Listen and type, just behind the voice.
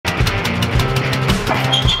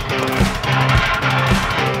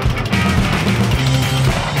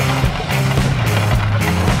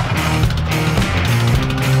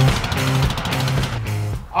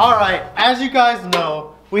All right, as you guys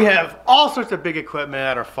know, we have all sorts of big equipment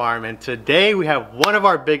at our farm, and today we have one of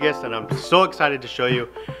our biggest, and I'm so excited to show you,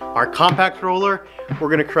 our compact roller. We're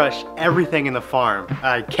gonna crush everything in the farm.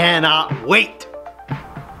 I cannot wait.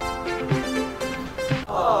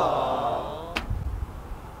 Aww.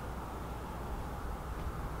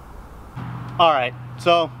 All right,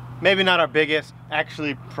 so maybe not our biggest,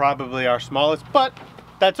 actually probably our smallest, but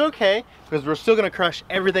that's okay, because we're still gonna crush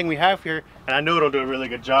everything we have here, and I know it'll do a really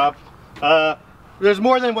good job. There's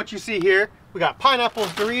more than what you see here. We got pineapples,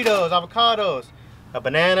 Doritos, avocados, a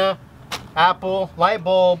banana, apple, light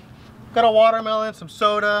bulb, got a watermelon, some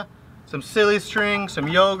soda, some silly string, some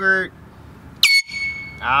yogurt,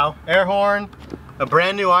 ow, air horn, a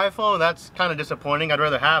brand new iPhone. That's kind of disappointing. I'd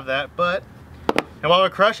rather have that, but, and while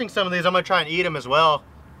we're crushing some of these, I'm gonna try and eat them as well.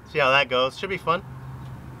 See how that goes. Should be fun.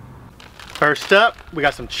 First up, we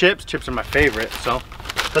got some chips. Chips are my favorite, so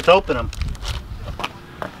let's open them.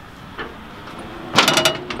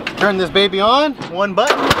 Turn this baby on, one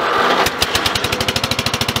button.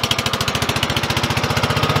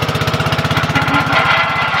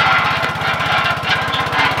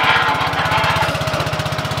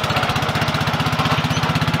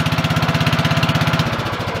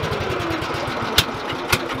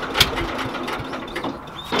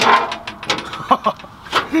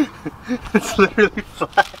 It's literally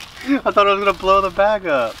flat. I thought I was gonna blow the bag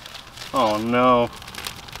up. Oh no.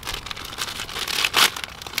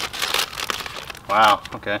 Wow,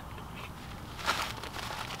 okay.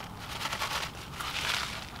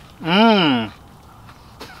 Mmm.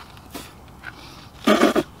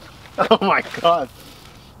 Oh my god.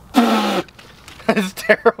 That is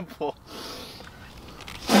terrible.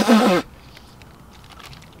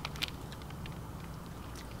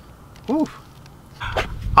 Whew.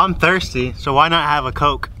 I'm thirsty, so why not have a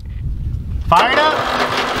Coke? Fire it up!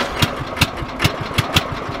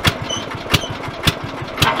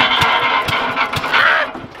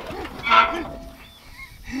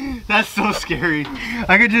 That's so scary.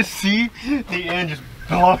 I could just see the end just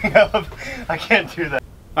blowing up. I can't do that.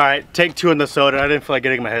 All right, take two on the soda. I didn't feel like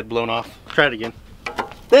getting my head blown off. Try it again.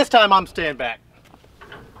 This time I'm staying back.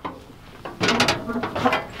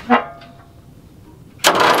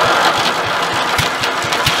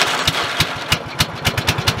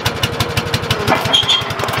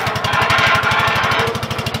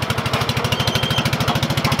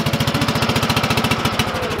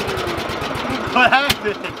 What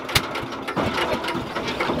happened?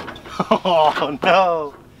 Oh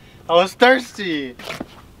no, I was thirsty.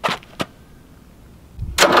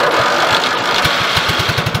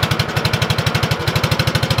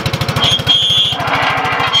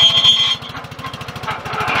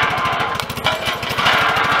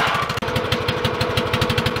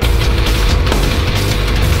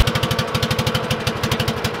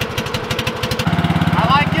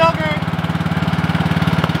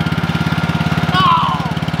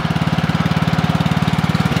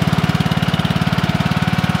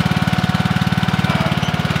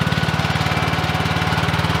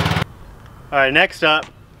 All right, next up,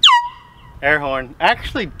 air horn. I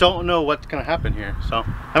actually don't know what's gonna happen here, so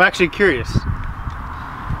I'm actually curious.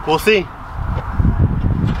 We'll see.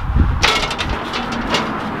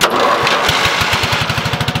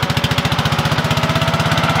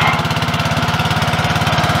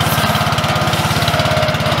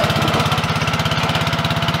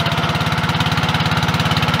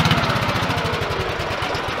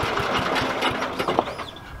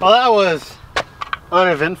 Well, that was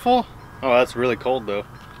uneventful. Oh, that's really cold though.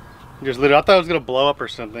 Just literally, I thought it was gonna blow up or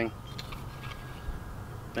something.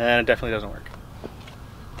 And it definitely doesn't work.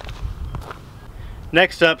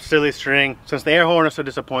 Next up, silly string. Since the air horn is so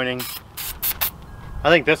disappointing,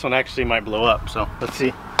 I think this one actually might blow up, so let's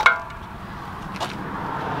see.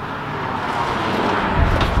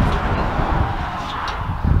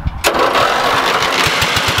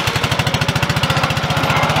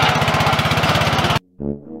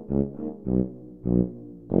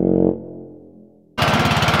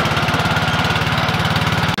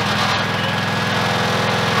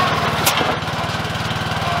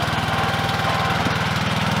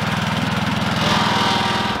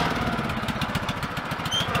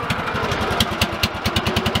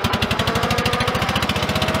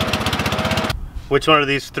 Which one of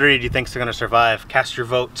these three do you think is going to survive? Cast your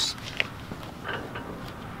votes.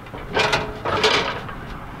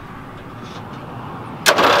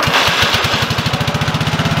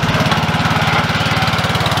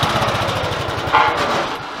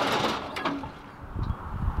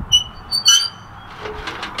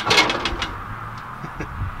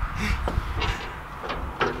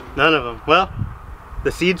 None of them. Well,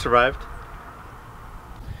 the seed survived.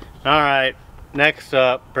 All right, next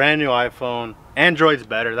up, brand new iPhone. Android's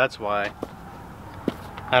better, that's why.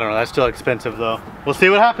 I don't know, that's still expensive though. We'll see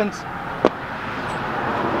what happens.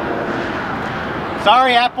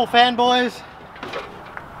 Sorry, Apple fanboys.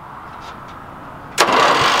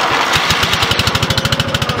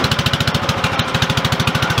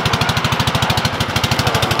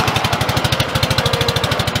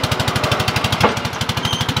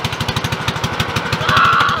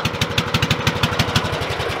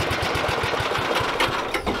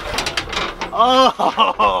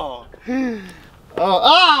 Oh,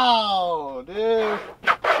 oh, dude.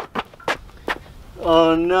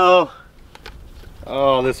 Oh no.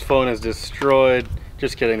 Oh, this phone is destroyed.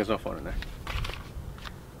 Just kidding, there's no phone in there.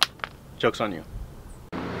 Joke's on you.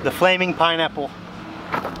 The flaming pineapple.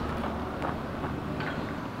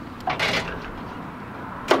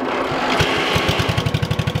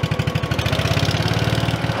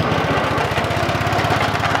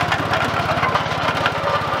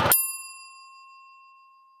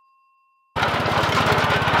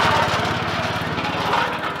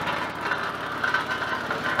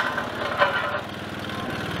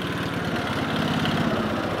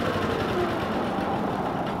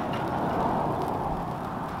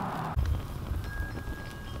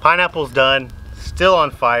 Pineapple's done, still on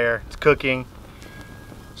fire, it's cooking.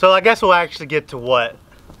 So I guess we'll actually get to what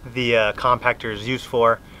the compactor is used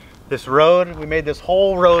for. This road, we made this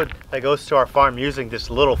whole road that goes to our farm using this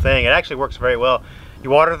little thing. It actually works very well. You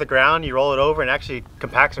water the ground, you roll it over, and actually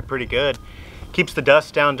compacts it pretty good. Keeps the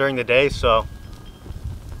dust down during the day, so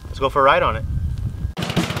let's go for a ride on it.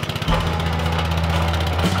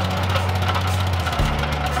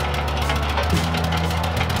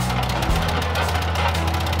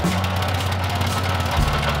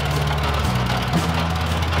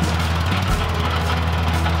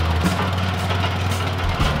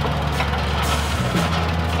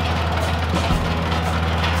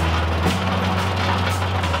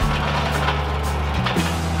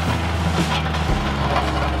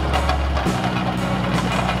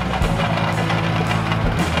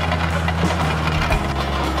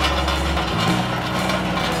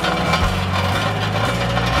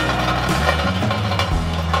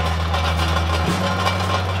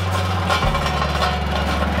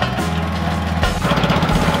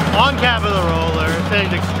 Cab of the roller. This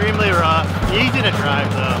thing's extremely rough. Easy to drive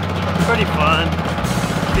though. Pretty fun.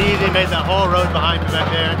 It's easy. Made that whole road behind me back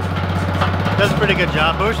there. Does a pretty good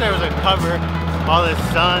job. I wish there was a cover. All this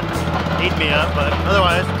sun eat me up, but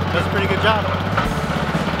otherwise, does a pretty good job.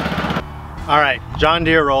 All right, John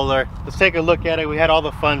Deere roller. Let's take a look at it. We had all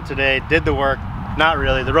the fun today. Did the work. Not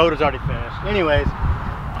really. The road is already finished. Anyways,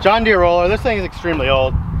 John Deere roller. This thing is extremely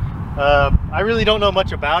old. I really don't know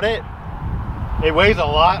much about it. It weighs a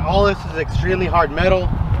lot. All this is extremely hard metal.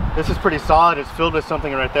 This is pretty solid. It's filled with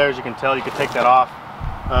something right there. As you can tell, you can take that off.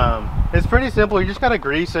 It's pretty simple. You just gotta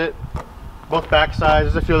grease it. Both back sides.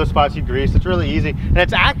 There's a few other spots you grease. It's really easy. And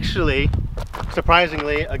it's actually,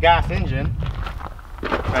 surprisingly, a gas engine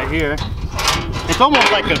right here. It's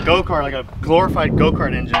almost like a go-kart, like a glorified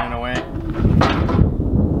go-kart engine in a way.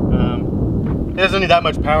 It doesn't need that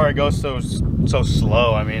much power. It goes so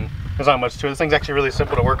slow. I mean, there's not much to it. This thing's actually really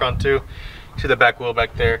simple to work on too. See the back wheel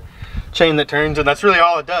back there, chain that turns, and that's really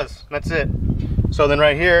all it does. That's it. So then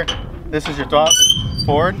right here, this is your throttle,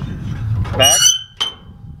 forward, back.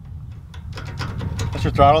 That's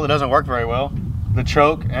your throttle. That doesn't work very well. The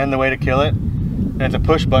choke and the way to kill it. And it's a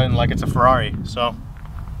push button like it's a Ferrari. So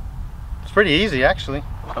it's pretty easy actually.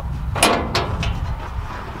 So.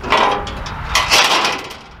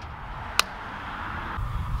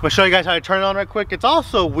 I'm gonna show you guys how to turn it on right quick. It's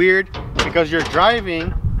also weird because you're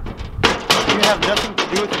driving. You have nothing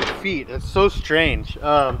to do with your feet. It's so strange.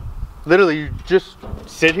 Literally, you just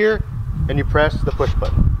sit here and you press the push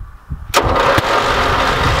button.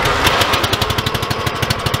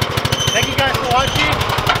 Thank you guys for watching.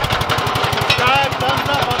 Subscribe, thumbs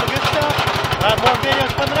up, all the good stuff. I have more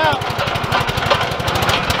videos coming out.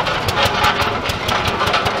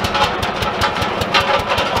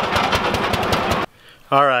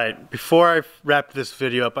 All right, before I wrap this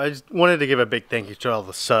video up, I just wanted to give a big thank you to all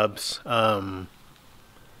the subs. Tons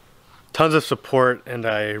of support, and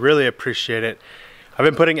I really appreciate it. I've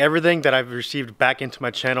been putting everything that I've received back into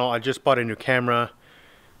my channel. I just bought a new camera,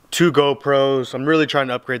 2 GoPros. I'm really trying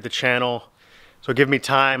to upgrade the channel. So give me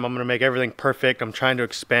time. I'm gonna make everything perfect. I'm trying to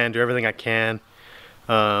expand, do everything I can.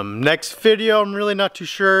 Next video, I'm really not too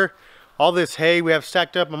sure. All this hay we have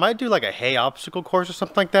stacked up, I might do like a hay obstacle course or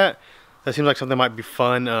something like that. That seems like something that might be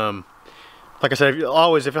fun. Like I said, if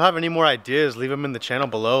you have any more ideas, leave them in the channel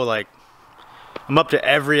below. Like, I'm up to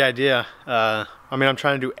every idea. I mean, I'm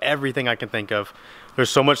trying to do everything I can think of. there's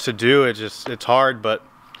so much to do. It's hard, but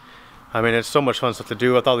I mean, it's so much fun stuff to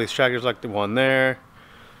do with all these tractors, like the one there.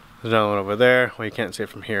 There's another one over there. Well, you can't see it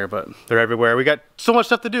from here, but they're everywhere. We got so much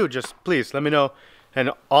stuff to do. Just please let me know.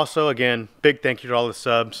 And also, again, big thank you to all the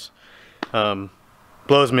subs.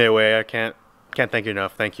 Blows me away. I can't thank you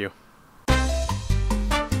enough. Thank you.